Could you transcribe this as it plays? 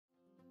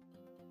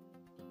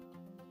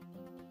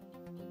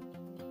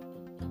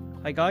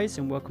Hi guys,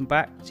 and welcome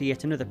back to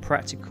yet another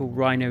Practical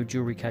Rhino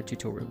Jewellery CAD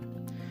tutorial.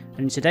 And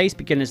in today's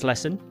beginner's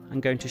lesson, I'm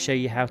going to show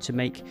you how to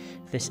make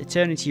this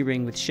eternity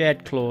ring with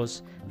shared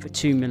claws for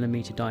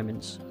 2mm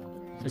diamonds.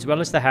 As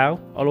well as the how,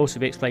 I'll also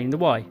be explaining the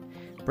why,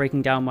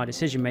 breaking down my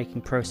decision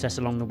making process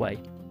along the way.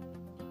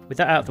 With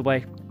that out of the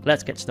way,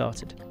 let's get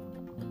started.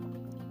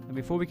 And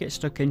before we get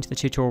stuck into the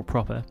tutorial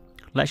proper,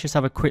 let's just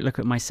have a quick look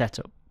at my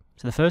setup.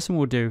 So the first thing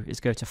we'll do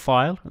is go to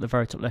File at the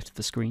very top left of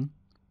the screen.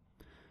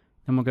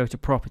 Then we'll go to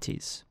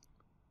Properties.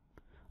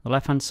 On the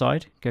left hand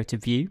side, go to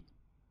View,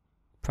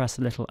 press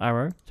the little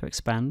arrow to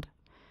expand,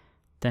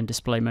 then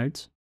Display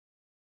Modes,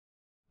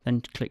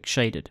 then click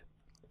Shaded.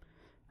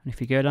 And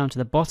if you go down to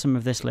the bottom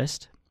of this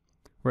list,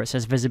 where it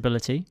says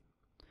Visibility,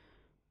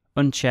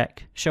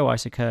 uncheck Show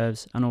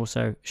Isocurves and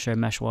also Show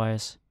Mesh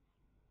Wires,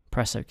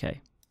 press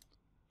OK.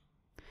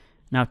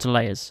 Now to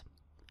Layers.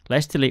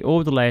 Let's delete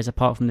all the layers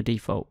apart from the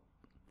default.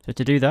 So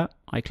to do that,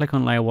 I click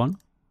on Layer 1,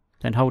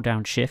 then hold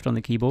down Shift on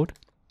the keyboard,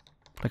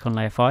 click on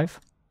Layer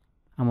 5,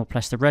 and we'll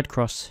press the red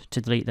cross to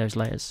delete those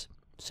layers.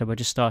 So we're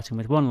just starting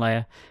with one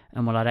layer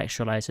and we'll add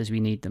extra layers as we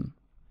need them.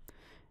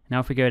 Now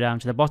if we go down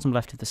to the bottom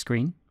left of the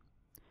screen,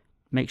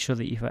 make sure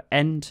that you've got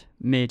End,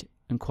 Mid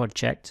and Quad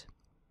checked,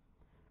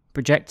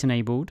 Project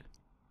enabled,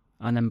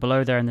 and then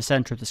below there in the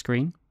center of the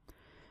screen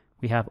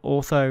we have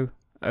Ortho,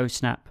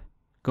 OSnap,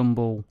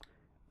 Gumball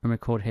and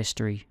Record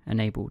History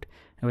enabled.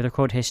 And with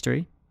Record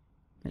History,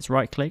 let's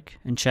right click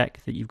and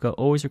check that you've got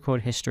Always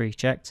Record History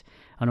checked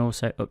and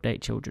also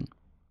Update Children.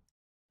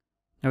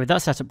 Now with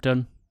that setup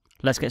done,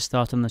 let's get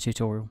started on the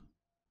tutorial.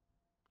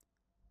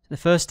 The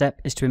first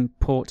step is to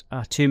import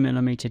our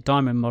 2mm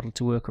diamond model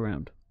to work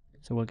around.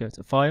 So we'll go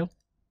to File,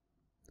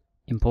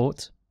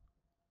 Import,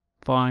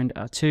 find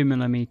our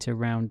 2mm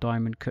round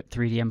diamond cut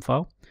 3DM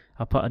file.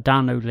 I'll put a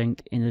download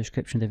link in the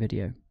description of the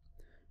video. And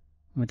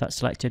with that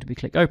selected, we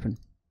click Open.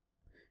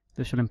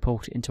 This will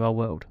import it into our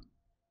world.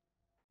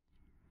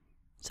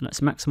 So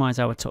let's maximize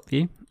our top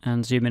view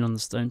and zoom in on the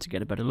stone to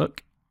get a better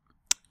look.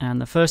 And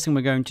the first thing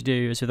we're going to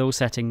do, as with all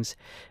settings,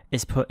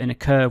 is put in a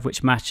curve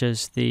which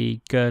matches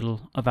the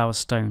girdle of our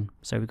stone.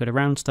 So we've got a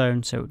round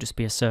stone, so it will just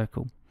be a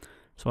circle.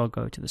 So I'll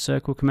go to the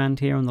circle command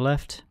here on the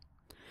left,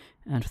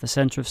 and for the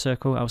center of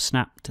circle, I'll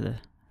snap to the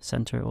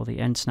center or the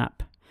end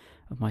snap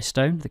of my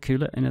stone, the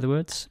cooler in other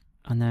words,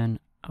 and then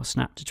I'll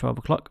snap to 12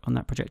 o'clock on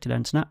that projected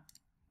end snap.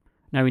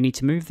 Now we need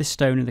to move this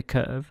stone in the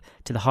curve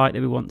to the height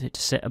that we want it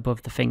to sit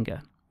above the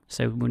finger.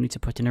 So we'll need to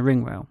put in a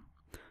ring rail.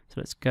 So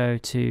let's go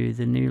to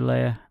the new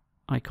layer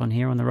icon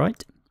here on the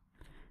right,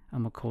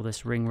 and we'll call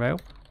this ring rail,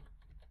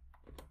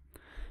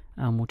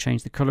 and we'll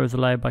change the color of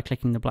the layer by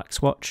clicking the black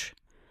swatch,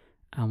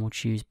 and we'll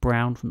choose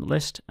brown from the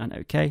list and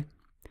OK,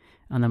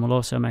 and then we'll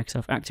also make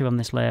ourselves active on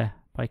this layer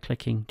by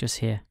clicking just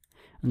here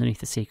underneath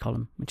the C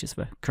column, which is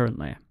the current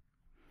layer.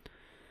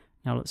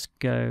 Now let's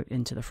go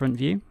into the front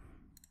view,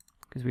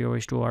 because we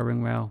always draw our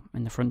ring rail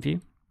in the front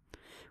view.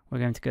 We're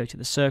going to go to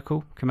the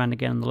circle command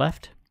again on the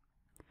left.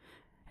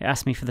 It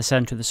asks me for the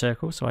center of the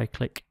circle, so I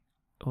click,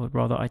 or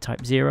rather I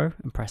type 0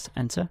 and press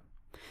enter.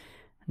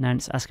 And then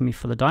it's asking me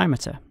for the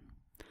diameter.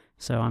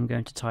 So I'm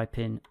going to type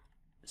in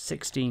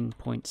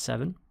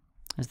 16.7,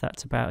 as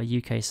that's about a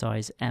UK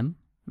size M,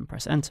 and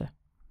press enter.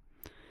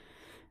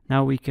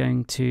 Now we're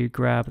going to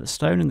grab the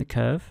stone in the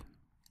curve,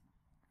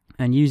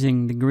 and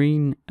using the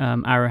green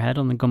arrowhead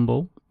on the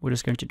gumball, we're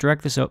just going to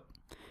drag this up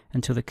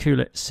until the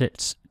coolet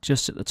sits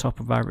just at the top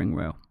of our ring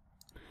rail.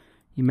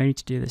 You may need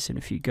to do this in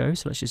a few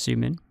goes, so let's just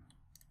zoom in.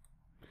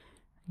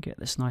 Get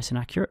this nice and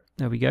accurate.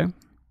 There we go. And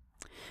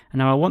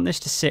now I want this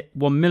to sit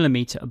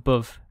 1mm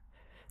above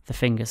the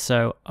finger,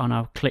 so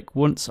I'll click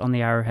once on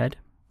the arrowhead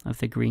of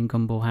the green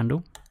gumball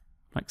handle,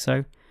 like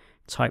so,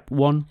 type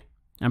 1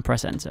 and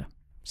press enter.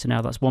 So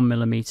now that's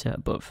 1mm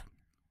above.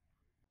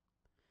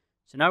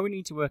 So now we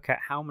need to work out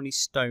how many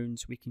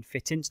stones we can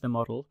fit into the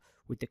model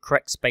with the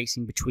correct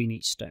spacing between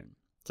each stone.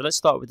 So let's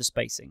start with the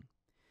spacing.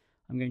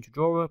 I'm going to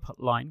draw a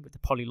line with the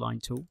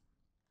polyline tool,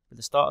 with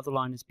the start of the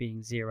line as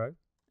being 0,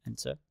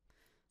 enter.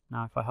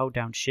 Now if I hold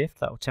down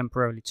Shift, that will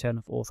temporarily turn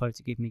off Ortho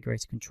to give me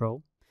greater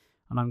control.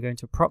 And I'm going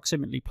to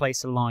approximately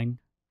place a line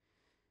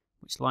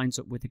which lines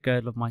up with the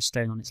girdle of my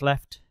stone on its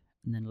left,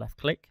 and then left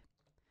click.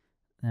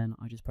 Then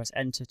I just press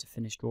enter to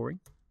finish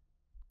drawing.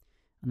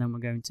 And then we're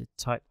going to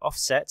type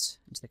offset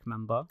into the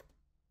command bar.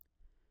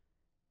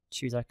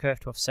 Choose our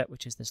curve to offset,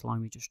 which is this line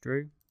we just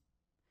drew.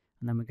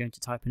 And then we're going to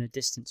type in a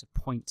distance of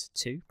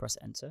 0.2, press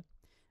enter.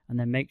 And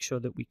then make sure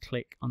that we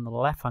click on the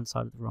left hand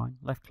side of the line,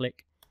 left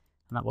click,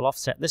 and that will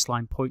offset this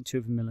line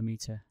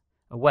 0.2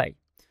 away.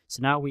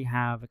 So now we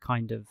have a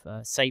kind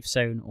of safe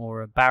zone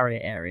or a barrier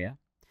area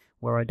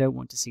where I don't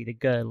want to see the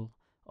girdle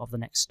of the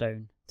next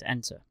stone to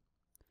enter.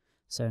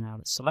 So now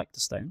let's select the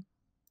stone,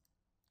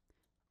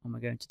 and we're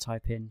going to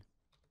type in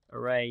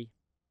ArrayPolar,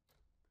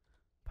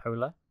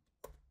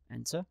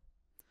 enter.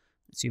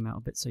 Let's zoom out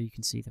a bit so you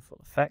can see the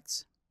full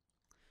effect.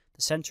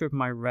 The center of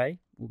my array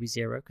will be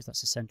 0 because that's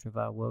the center of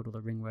our world or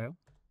the ring rail.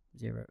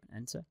 0 and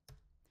enter.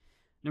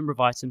 Number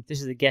of items,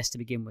 this is a guess to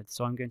begin with,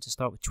 so I'm going to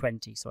start with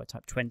 20. So I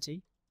type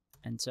 20,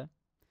 enter.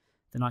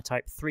 Then I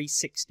type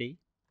 360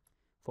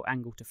 for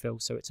angle to fill,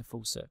 so it's a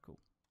full circle.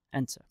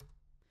 Enter.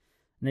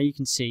 And there you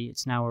can see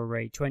it's now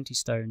arrayed 20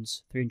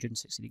 stones,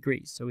 360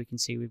 degrees. So we can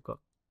see we've got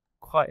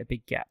quite a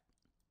big gap.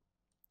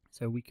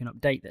 So we can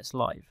update this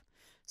live.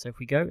 So if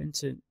we go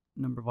into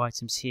number of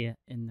items here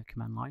in the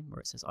command line where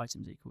it says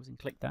items equals and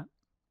click that,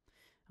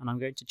 and I'm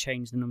going to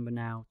change the number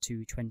now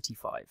to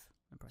 25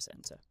 and press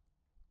enter.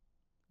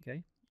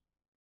 Okay.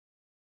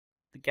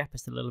 The gap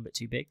is a little bit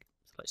too big,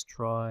 so let's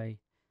try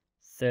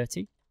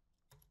 30.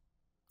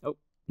 Oh,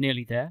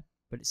 nearly there,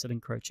 but it's still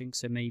encroaching,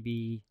 so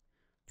maybe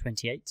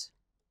 28.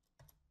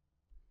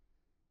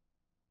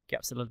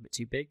 Gap's a little bit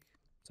too big,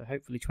 so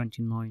hopefully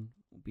 29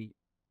 will be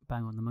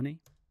bang on the money.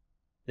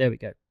 There we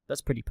go.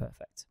 That's pretty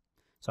perfect.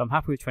 So I'm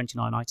happy with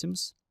 29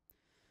 items.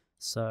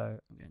 So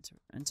I'm going to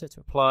enter to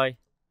apply.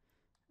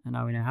 And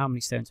now we know how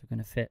many stones we're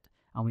going to fit.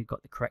 And we've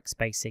got the correct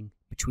spacing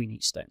between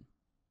each stone.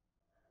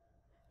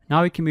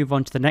 Now we can move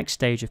on to the next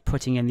stage of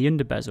putting in the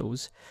under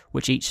bezels,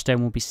 which each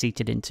stone will be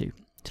seated into.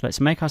 So let's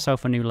make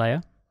ourselves a new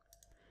layer.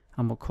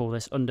 And we'll call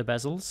this under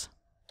bezels.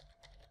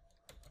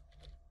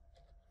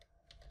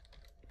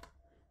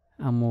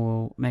 And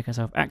we'll make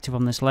ourselves active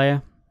on this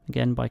layer.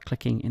 Again, by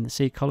clicking in the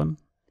C column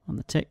on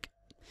the tick.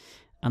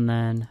 And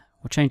then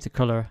we'll change the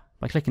color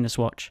by clicking the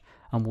swatch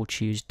and we'll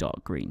choose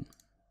dark green.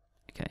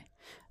 Okay,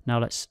 now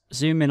let's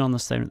zoom in on the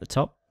stone at the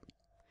top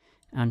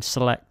and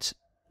select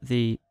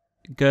the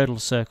girdle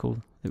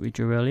circle that we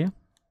drew earlier.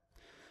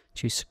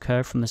 Choose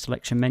curve from the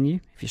selection menu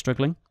if you're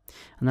struggling.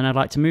 And then I'd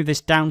like to move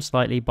this down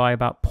slightly by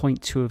about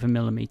 0.2 of a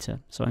millimeter.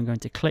 So I'm going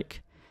to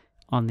click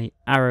on the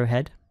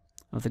arrowhead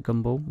of the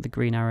gumball, the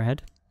green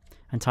arrowhead,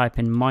 and type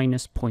in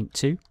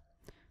 -0.2,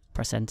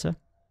 press enter.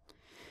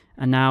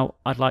 And now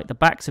I'd like the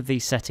backs of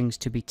these settings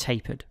to be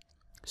tapered.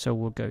 So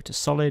we'll go to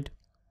Solid,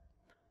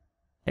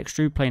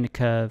 Extrude Planar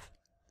Curve,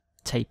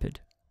 Tapered.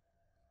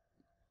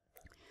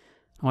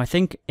 Now I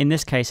think in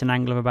this case an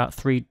angle of about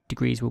 3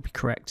 degrees will be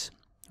correct.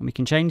 And we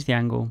can change the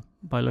angle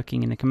by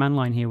looking in the command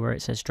line here where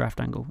it says draft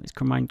angle. Its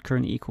command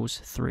currently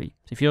equals 3.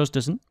 So if yours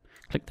doesn't,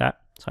 click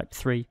that, type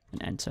 3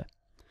 and enter.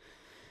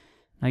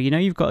 Now you know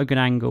you've got a good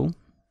angle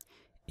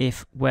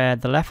if where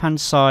the left hand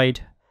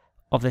side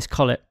of this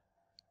collet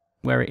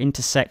where it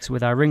intersects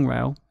with our ring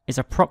rail is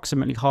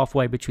approximately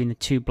halfway between the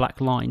two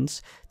black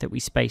lines that we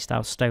spaced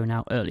our stone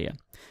out earlier.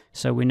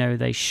 So we know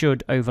they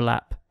should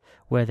overlap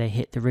where they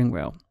hit the ring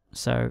rail.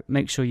 So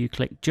make sure you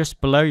click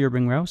just below your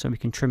ring rail so we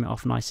can trim it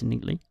off nice and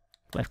neatly.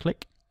 Left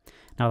click.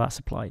 Now that's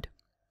applied.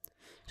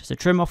 Just to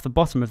trim off the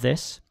bottom of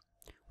this,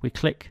 we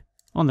click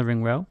on the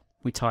ring rail,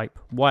 we type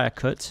wire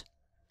cut,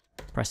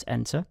 press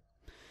enter.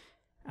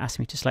 Ask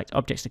me to select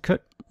objects to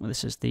cut. Well,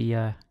 this is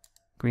the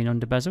green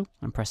under bezel,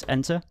 and press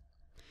enter.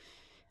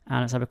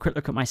 And let's have a quick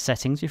look at my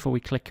settings before we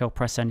click or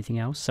press anything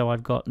else. So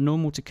I've got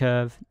normal to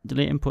curve,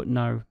 delete input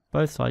no,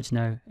 both sides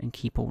no, and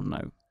keep all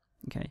no.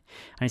 Okay,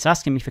 and it's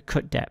asking me for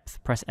cut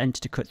depth. Press enter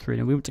to cut through.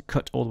 Now we want to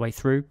cut all the way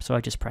through, so I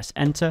just press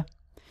enter.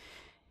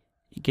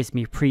 It gives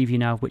me a preview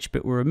now of which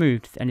bit were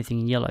removed, anything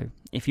in yellow.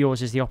 If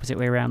yours is the opposite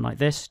way around like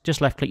this,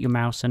 just left click your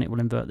mouse and it will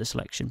invert the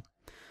selection.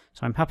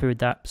 So I'm happy with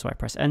that, so I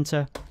press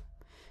enter.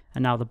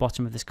 And now the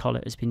bottom of this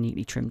collet has been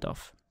neatly trimmed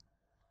off.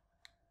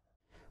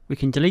 We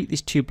can delete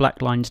these two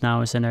black lines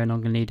now as they're no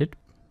longer needed.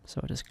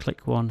 So I just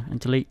click one and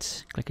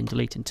delete, click and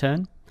delete and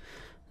turn.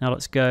 Now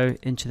let's go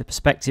into the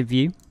perspective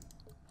view.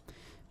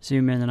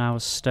 Zoom in on our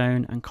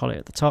stone and collet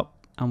at the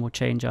top, and we'll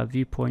change our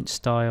viewpoint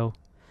style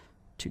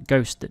to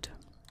ghosted.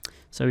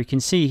 So we can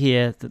see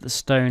here that the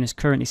stone is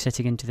currently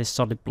sitting into this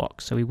solid block,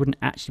 so we wouldn't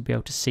actually be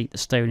able to seat the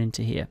stone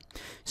into here.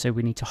 So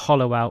we need to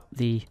hollow out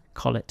the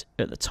collet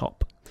at the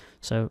top.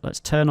 So let's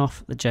turn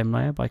off the gem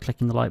layer by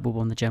clicking the light bulb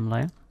on the gem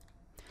layer.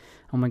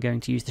 And we're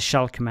going to use the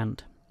shell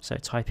command. So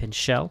type in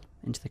shell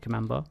into the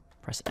command bar,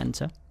 press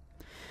enter.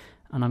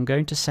 And I'm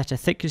going to set a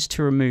thickness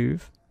to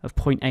remove of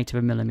 0.8 of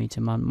a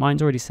millimeter.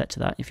 Mine's already set to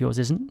that. If yours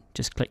isn't,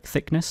 just click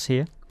thickness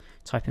here,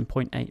 type in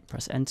 0.8,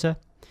 press enter.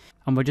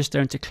 And we're just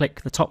going to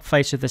click the top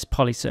face of this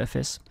poly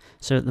surface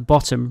so that the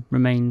bottom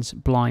remains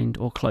blind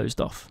or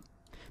closed off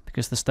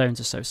because the stones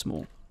are so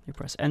small. You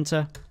press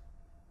enter,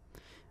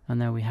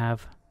 and there we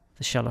have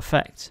the shell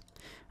effect.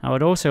 I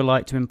would also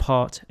like to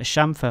impart a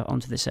chamfer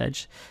onto this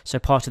edge, so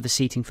part of the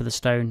seating for the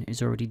stone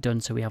is already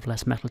done, so we have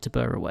less metal to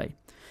burr away.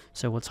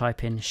 So we'll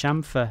type in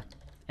chamfer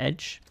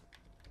edge,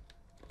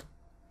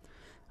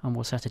 and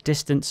we'll set a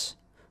distance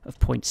of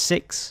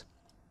 0.6,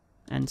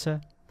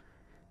 enter,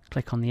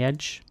 click on the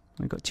edge.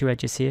 We've got two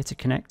edges here to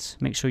connect.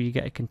 Make sure you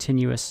get a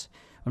continuous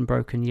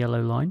unbroken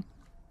yellow line.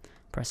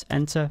 Press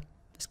enter.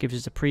 This gives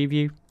us a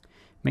preview.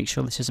 Make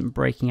sure this isn't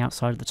breaking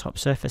outside of the top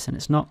surface, and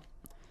it's not.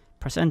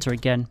 Press enter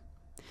again,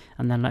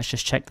 and then let's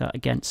just check that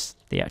against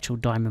the actual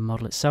diamond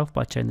model itself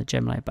by turning the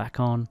gem layer back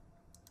on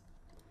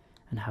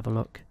and have a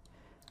look.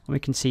 And we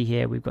can see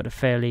here we've got a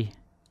fairly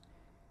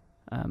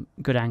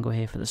good angle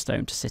here for the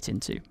stone to sit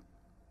into.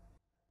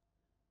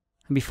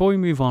 And before we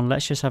move on,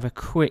 let's just have a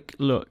quick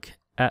look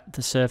at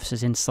the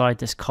surfaces inside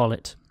this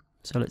collet.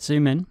 So let's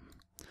zoom in,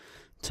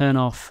 turn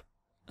off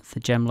the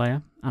gem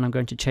layer, and I'm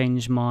going to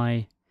change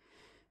my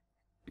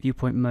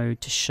viewpoint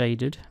mode to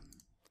shaded.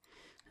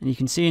 And you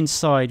can see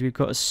inside we've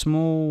got a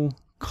small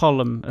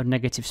column of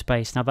negative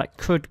space. Now that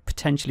could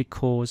potentially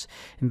cause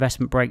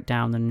investment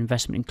breakdown and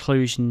investment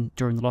inclusion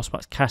during the lost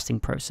box casting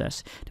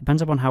process.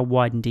 Depends upon how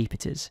wide and deep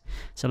it is.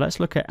 So let's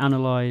look at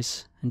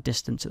analyze and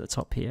distance at the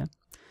top here.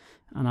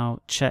 And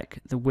I'll check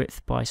the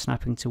width by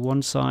snapping to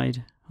one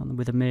side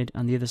with a mid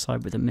and the other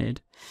side with a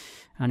mid.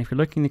 And if you're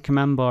looking in the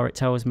command bar, it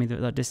tells me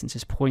that that distance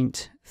is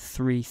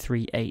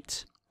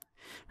 0.338.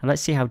 Now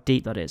let's see how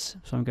deep that is.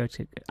 So I'm going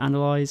to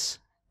analyze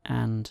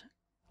and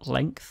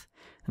length.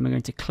 And we're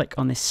going to click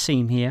on this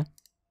seam here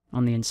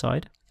on the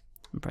inside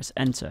and press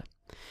enter.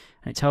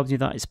 And it tells you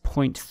that is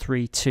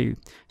 0.32.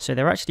 So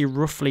they're actually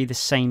roughly the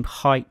same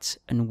height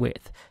and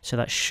width. So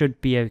that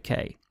should be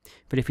okay.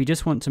 But if you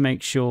just want to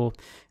make sure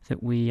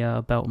that we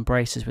belt and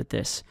braces with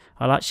this,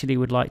 I actually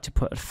would like to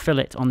put a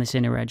fillet on this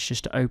inner edge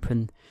just to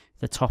open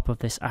the top of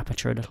this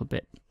aperture a little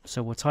bit.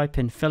 So we'll type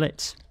in fillet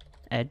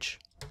edge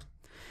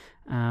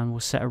and we'll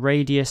set a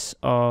radius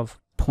of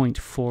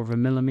 0.4 of a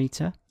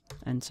millimeter,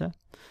 enter.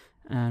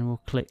 And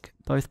we'll click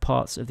both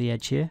parts of the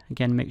edge here.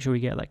 Again, make sure we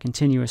get that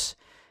continuous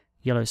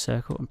yellow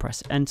circle and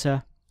press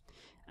enter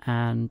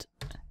and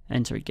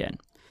enter again.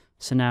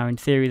 So now in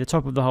theory the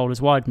top of the hole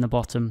is wider than the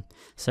bottom,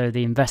 so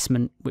the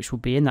investment which will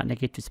be in that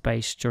negative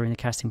space during the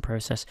casting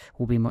process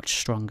will be much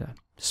stronger.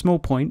 Small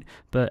point,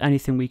 but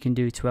anything we can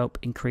do to help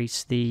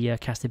increase the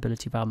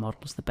castability of our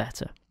models, the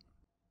better.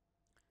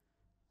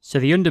 So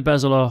the under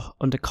bezel or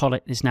under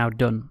collet is now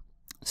done.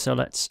 So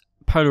let's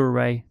polar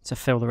array to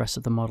fill the rest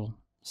of the model.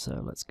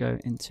 So let's go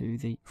into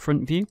the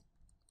front view.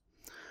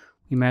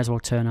 We may as well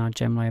turn our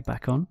gem layer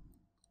back on.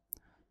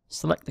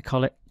 Select the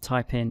collet,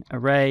 type in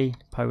array,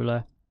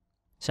 polar,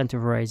 center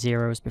of array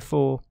 0 as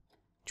before,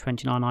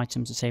 29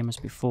 items the same as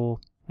before,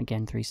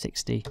 again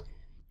 360.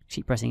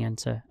 Keep pressing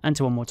enter,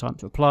 enter one more time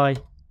to apply,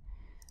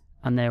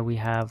 and there we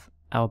have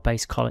our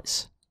base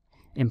collets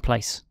in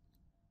place.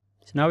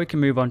 So now we can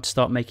move on to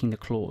start making the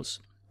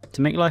claws.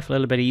 To make life a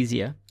little bit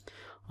easier,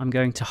 I'm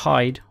going to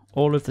hide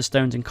all of the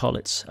stones and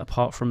collets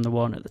apart from the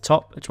one at the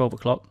top at 12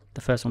 o'clock,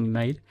 the first one we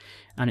made,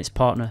 and its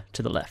partner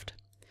to the left.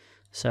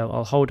 So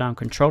I'll hold down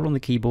Control on the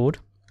keyboard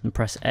and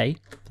press A,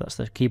 that's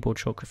the keyboard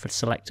shortcut for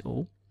select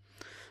all.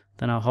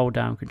 Then I'll hold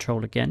down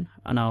Control again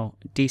and I'll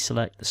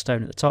deselect the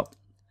stone at the top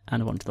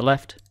and the one to the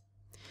left,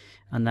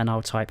 and then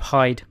I'll type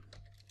hide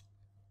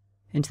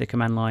into the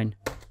command line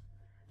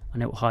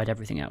and it will hide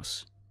everything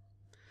else.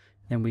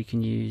 Then we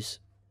can use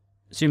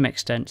zoom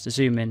extent to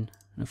zoom in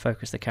and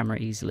focus the camera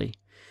easily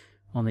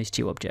on these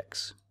two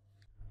objects.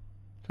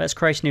 Let's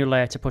create a new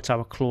layer to put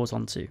our claws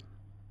onto.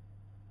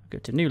 Go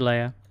to new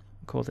layer,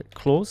 call it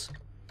claws.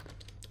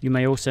 You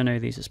may also know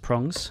these as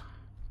prongs.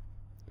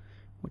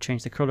 We'll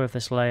change the color of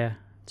this layer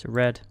to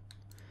red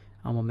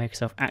and we'll make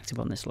ourselves active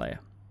on this layer.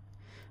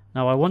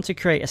 Now I want to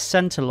create a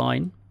center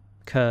line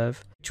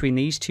curve between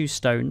these two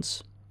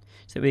stones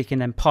so that we can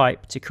then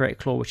pipe to create a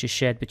claw which is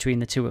shared between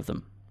the two of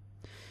them.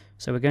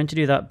 So we're going to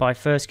do that by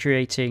first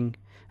creating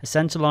a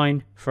center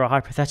line for a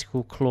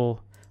hypothetical claw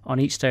on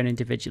each stone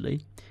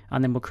individually,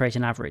 and then we'll create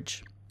an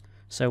average.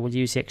 So we'll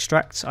use the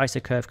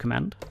ExtractIsocurve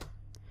command.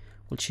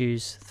 We'll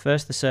choose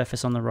first the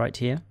surface on the right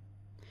here,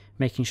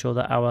 making sure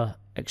that our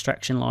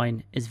extraction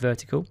line is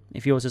vertical.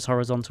 If yours is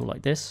horizontal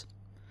like this,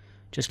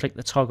 just click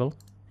the toggle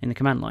in the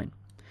command line.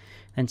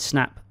 Then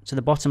snap to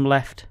the bottom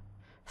left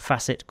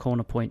facet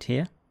corner point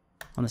here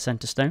on the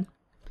center stone,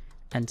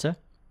 enter.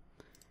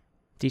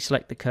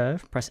 Deselect the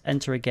curve, press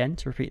enter again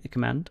to repeat the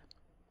command.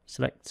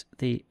 Select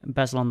the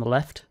bezel on the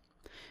left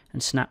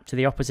and snap to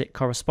the opposite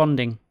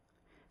corresponding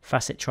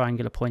facet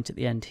triangular point at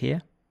the end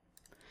here.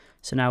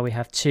 So now we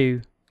have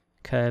two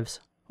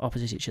curves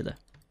opposite each other.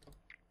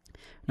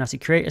 Now to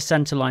create a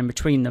center line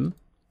between them,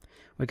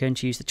 we're going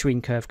to use the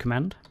tween curve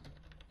command.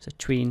 So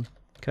tween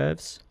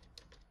curves.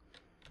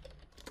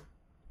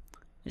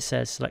 It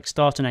says select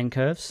start and end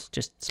curves,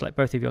 just select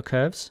both of your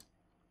curves.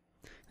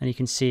 And you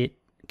can see it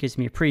gives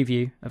me a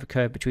preview of a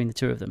curve between the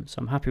two of them. So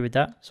I'm happy with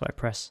that, so I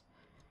press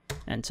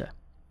enter.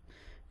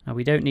 Now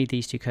we don't need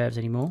these two curves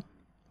anymore,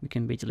 we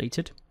can be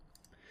deleted.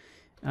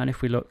 And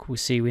if we look, we'll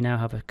see we now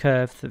have a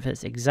curve that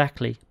fits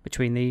exactly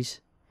between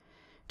these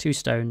two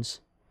stones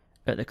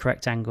at the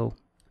correct angle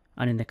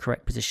and in the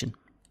correct position.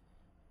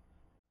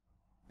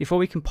 Before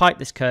we can pipe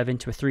this curve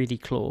into a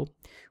 3D claw,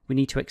 we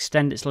need to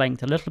extend its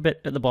length a little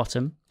bit at the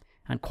bottom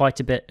and quite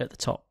a bit at the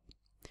top.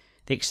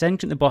 The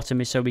extension at the bottom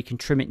is so we can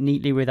trim it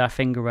neatly with our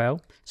finger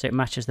rail so it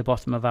matches the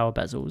bottom of our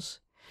bezels.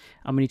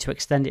 And we need to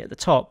extend it at the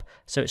top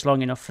so it's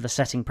long enough for the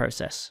setting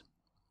process.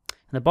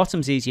 And the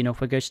bottom's easy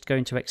enough, we're just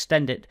going to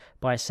extend it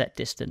by a set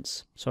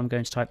distance. So I'm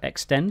going to type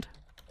extend,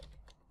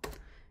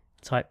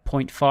 type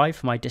 0.5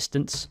 for my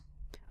distance,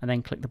 and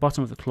then click the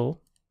bottom of the claw.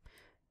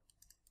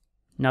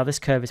 Now this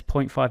curve is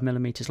 0.5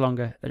 millimeters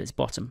longer at its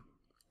bottom.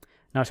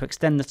 Now to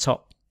extend the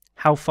top,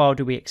 how far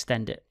do we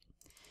extend it?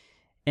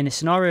 In a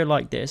scenario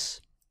like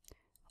this,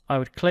 I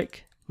would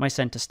click my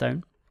center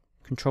stone,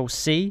 Control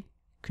C,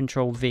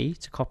 Control V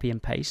to copy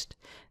and paste,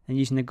 and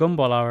using the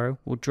gumball arrow,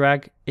 we'll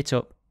drag it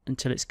up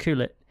until its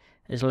coolet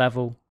is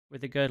level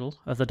with the girdle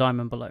of the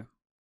diamond below.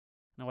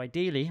 Now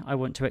ideally I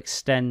want to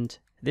extend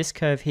this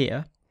curve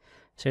here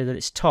so that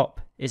its top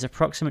is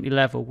approximately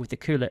level with the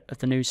coulet of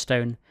the new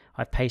stone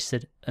I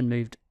pasted and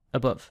moved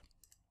above.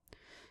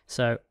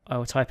 So I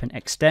will type in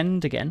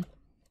extend again.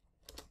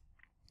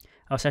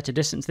 I'll set a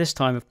distance this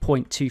time of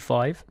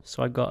 0.25,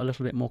 so I've got a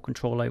little bit more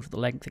control over the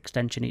length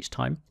extension each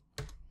time.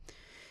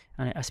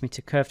 And it asks me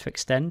to curve to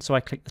extend, so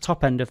I click the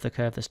top end of the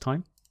curve this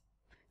time.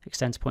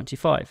 Extends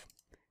 0.25.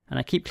 And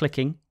I keep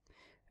clicking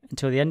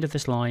until the end of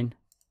this line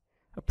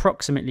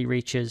approximately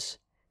reaches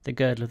the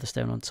girdle of the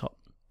stone on top.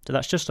 So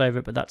that's just over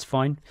it, but that's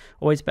fine.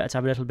 Always better to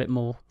have a little bit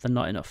more than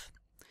not enough.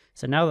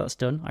 So now that's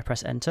done, I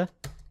press enter.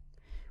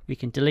 We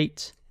can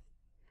delete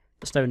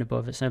the stone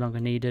above, it's no longer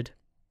needed.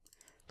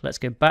 Let's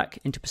go back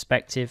into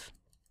perspective,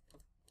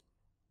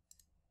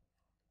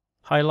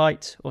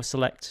 highlight or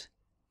select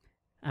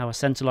our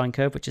centerline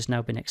curve, which has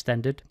now been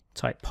extended.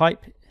 Type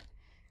pipe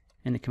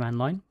in the command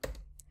line,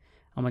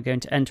 and we're going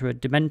to enter a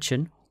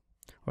dimension,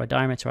 or a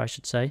diameter I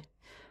should say,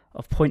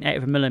 of 0.8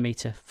 of a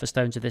millimeter for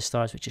stones of this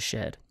size which is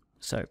shared.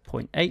 So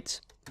 0.8,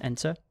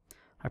 enter.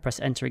 I press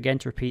enter again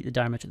to repeat the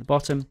diameter at the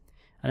bottom,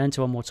 and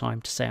enter one more time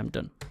to say I'm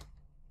done.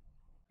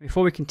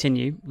 Before we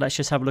continue, let's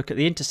just have a look at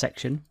the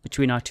intersection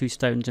between our two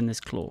stones in this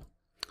claw.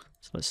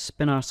 So let's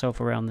spin ourselves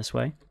around this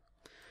way,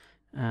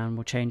 and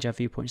we'll change our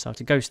viewpoint style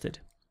to ghosted.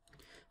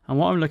 And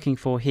what I'm looking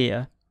for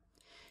here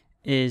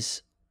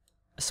is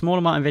a small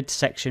amount of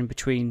intersection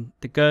between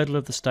the girdle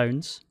of the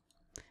stones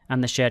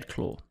and the shared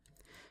claw.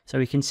 So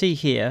we can see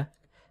here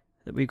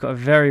that we've got a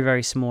very,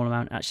 very small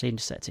amount actually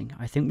intersecting.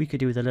 I think we could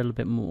do with a little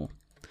bit more.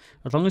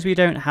 As long as we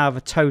don't have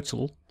a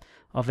total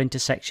of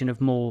intersection of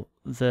more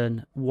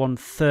than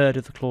 1/3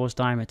 of the claw's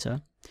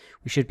diameter,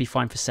 we should be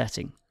fine for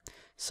setting.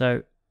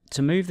 So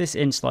to move this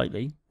in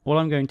slightly, all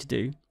I'm going to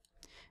do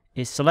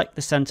is select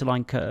the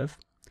centerline curve,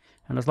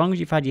 and as long as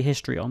you've had your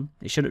history on,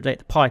 it should update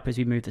the pipe as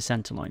we move the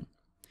centerline.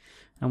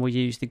 And we'll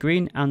use the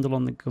green handle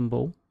on the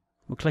gumball,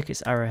 we'll click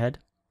its arrowhead,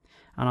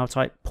 and I'll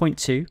type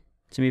 0.2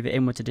 to move it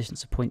inward to a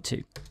distance of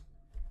 0.2.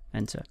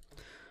 Enter.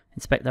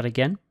 Inspect that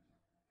again.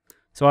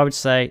 So I would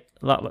say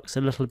that looks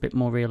a little bit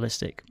more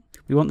realistic.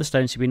 We want the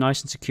stones to be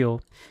nice and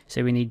secure,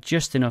 so we need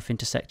just enough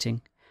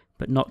intersecting,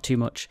 but not too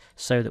much,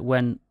 so that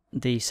when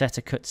the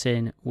setter cuts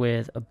in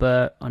with a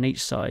burr on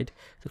each side,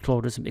 the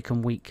claw doesn't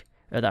become weak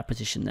at that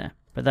position there.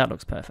 But that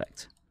looks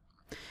perfect.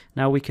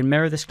 Now we can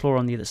mirror this claw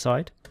on the other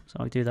side, so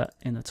I'll do that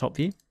in the top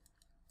view.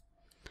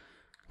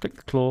 Click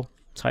the claw,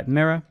 type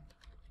mirror,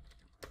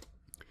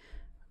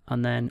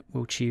 and then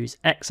we'll choose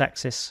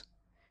X-axis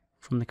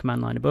from the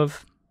command line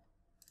above,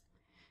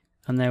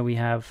 and there we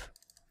have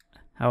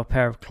our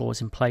pair of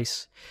claws in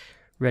place,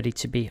 ready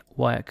to be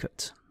wire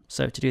cut.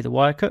 So to do the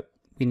wire cut,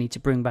 we need to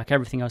bring back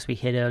everything else we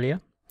hid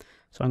earlier.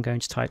 So I'm going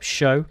to type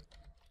show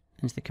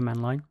into the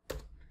command line,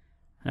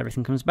 and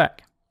everything comes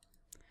back.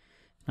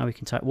 Now we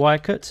can type wire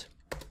cut,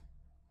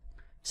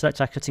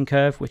 select our cutting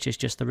curve, which is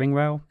just the ring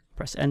rail,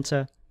 press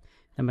enter.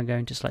 Then we're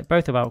going to select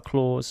both of our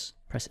claws,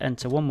 press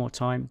enter one more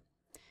time,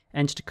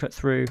 enter to cut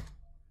through,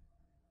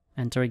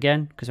 enter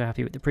again, because we're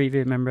happy with the preview.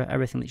 Remember,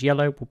 everything that's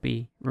yellow will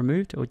be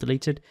removed or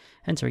deleted.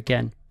 Enter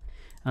again,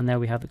 and there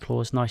we have the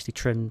claws nicely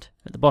trimmed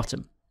at the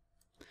bottom.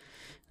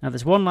 Now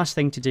there's one last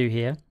thing to do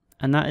here,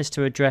 and that is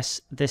to address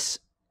this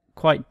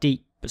quite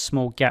deep but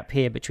small gap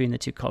here between the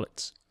two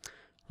collets.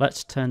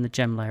 Let's turn the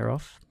gem layer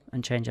off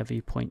and change our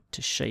viewpoint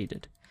to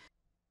shaded.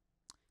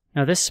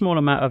 Now this small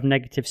amount of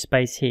negative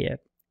space here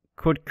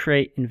could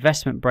create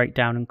investment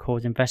breakdown and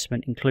cause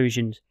investment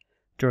inclusions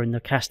during the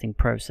casting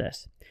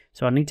process.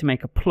 So I need to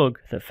make a plug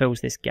that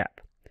fills this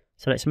gap.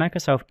 So let's make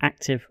ourselves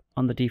active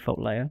on the default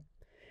layer,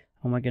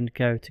 and we're going to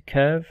go to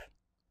curve,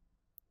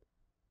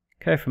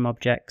 curve from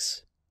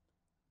objects,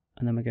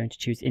 and then we're going to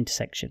choose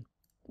intersection.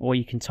 Or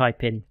you can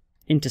type in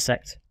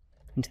intersect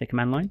into the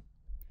command line.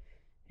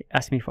 It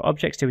asks me for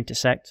objects to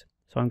intersect,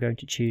 so I'm going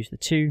to choose the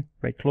 2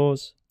 red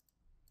claws,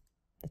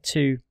 the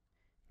 2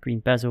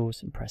 green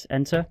bezels, and press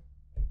enter.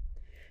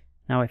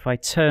 Now if I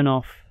turn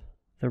off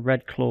the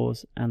red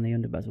claws and the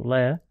under bezel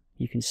layer,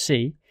 you can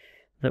see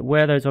that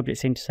where those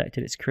objects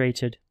intersected, it's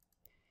created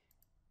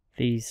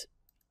these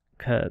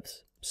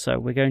curves. So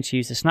we're going to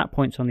use the snap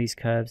points on these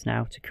curves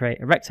now to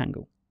create a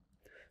rectangle.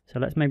 So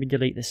let's maybe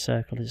delete this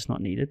circle as it's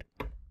not needed.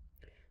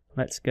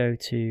 Let's go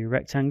to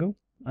rectangle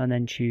and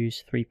then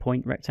choose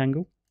 3-point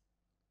rectangle.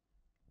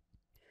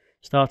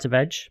 Start of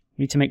edge.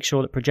 You need to make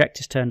sure that project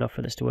is turned off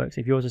for this to work.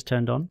 So if yours is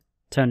turned on,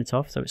 turn it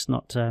off so it's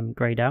not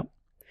grayed out.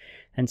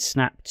 Then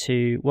snap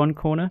to one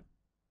corner,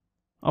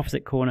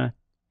 opposite corner,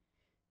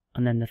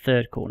 and then the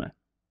third corner.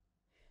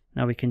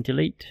 Now we can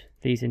delete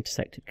these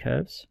intersected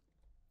curves,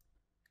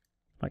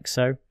 like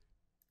so.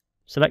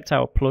 Select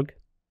our plug,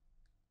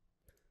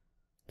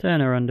 turn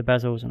our under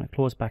bezels and our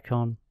claws back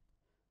on.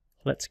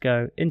 Let's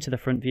go into the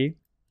front view.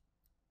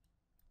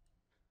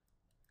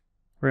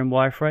 We're in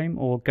wireframe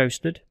or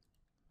ghosted,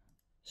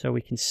 so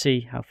we can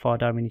see how far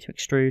down we need to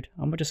extrude.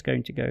 And we're just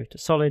going to go to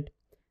solid,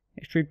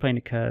 extrude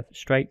planar curve,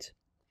 straight.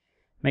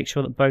 Make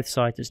sure that both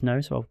sides is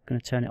no, so I'm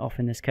going to turn it off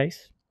in this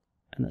case,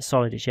 and that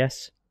solid is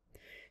yes.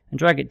 and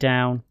drag it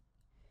down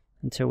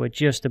until we're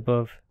just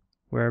above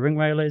where our ring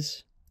rail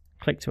is.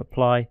 Click to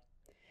apply,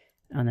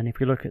 and then if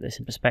we look at this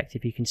in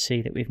perspective, you can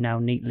see that we've now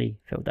neatly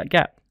filled that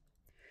gap.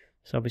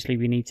 So obviously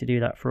we need to do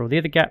that for all the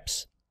other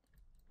gaps,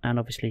 and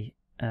obviously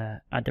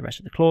add the rest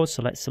of the claws.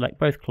 So let's select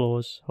both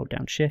claws, hold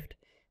down Shift,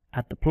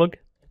 add the plug,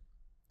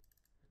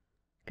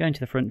 go into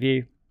the front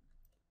view,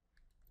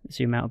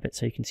 zoom out a bit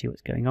so you can see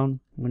what's going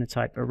on. I'm going to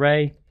type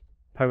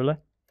ArrayPolar,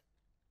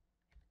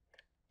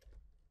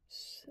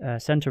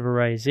 center of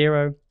array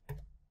 0,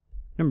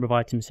 number of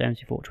items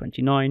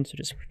 7429, so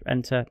just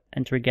enter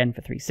again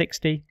for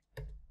 360.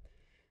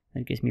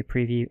 Then it gives me a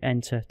preview,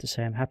 enter to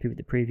say I'm happy with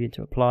the preview and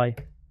to apply.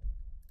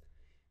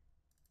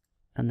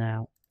 And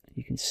now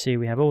you can see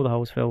we have all the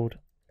holes filled,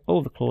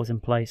 all the claws in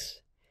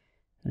place.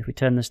 And if we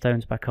turn the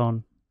stones back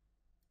on,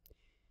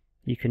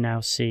 you can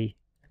now see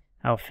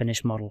our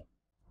finished model.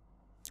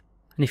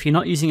 And if you're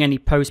not using any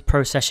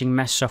post-processing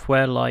mesh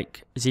software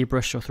like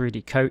ZBrush or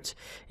 3D Coat,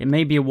 it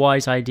may be a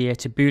wise idea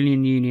to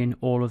Boolean union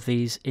all of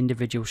these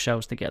individual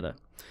shells together.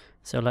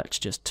 So let's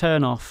just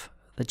turn off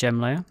the gem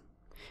layer,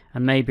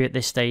 and maybe at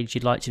this stage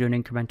you'd like to do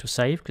an incremental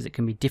save because it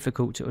can be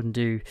difficult to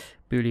undo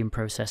Boolean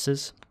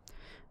processes.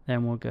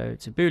 Then we'll go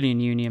to Boolean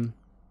union,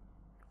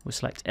 we'll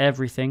select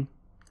everything,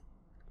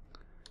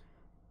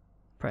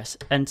 press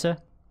enter,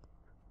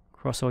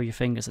 cross all your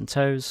fingers and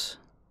toes,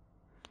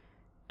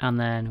 and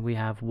then we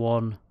have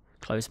one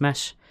closed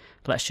mesh.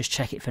 Let's just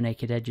check it for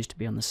naked edges to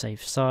be on the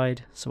safe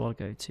side. So I'll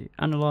go to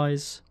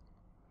Analyze,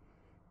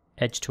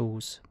 Edge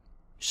Tools,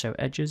 Show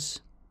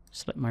Edges,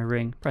 select my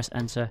ring, press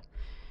enter,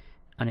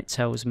 and it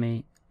tells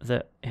me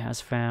that it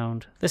has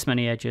found this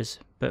many edges,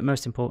 but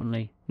most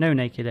importantly, no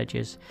naked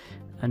edges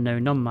and no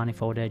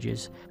non-manifold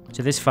edges.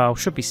 So this file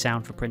should be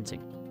sound for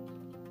printing.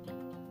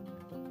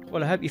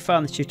 Well, I hope you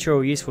found this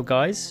tutorial useful,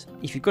 guys.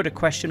 If you've got a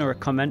question or a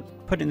comment,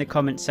 put it in the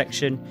comment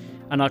section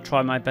and I'll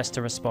try my best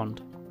to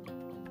respond.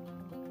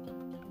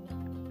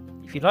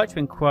 If you'd like to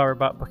inquire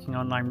about booking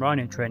online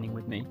Rhino training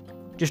with me,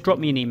 just drop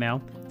me an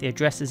email. The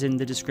address is in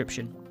the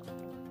description.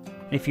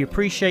 And if you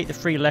appreciate the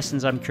free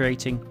lessons I'm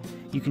creating,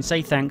 you can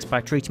say thanks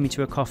by treating me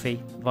to a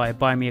coffee via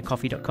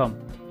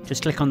BuyMeACoffee.com.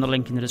 Just click on the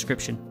link in the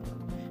description.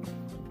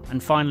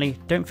 And finally,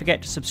 don't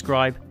forget to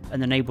subscribe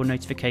and enable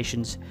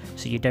notifications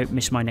so you don't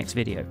miss my next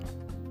video.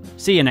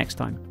 See you next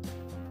time.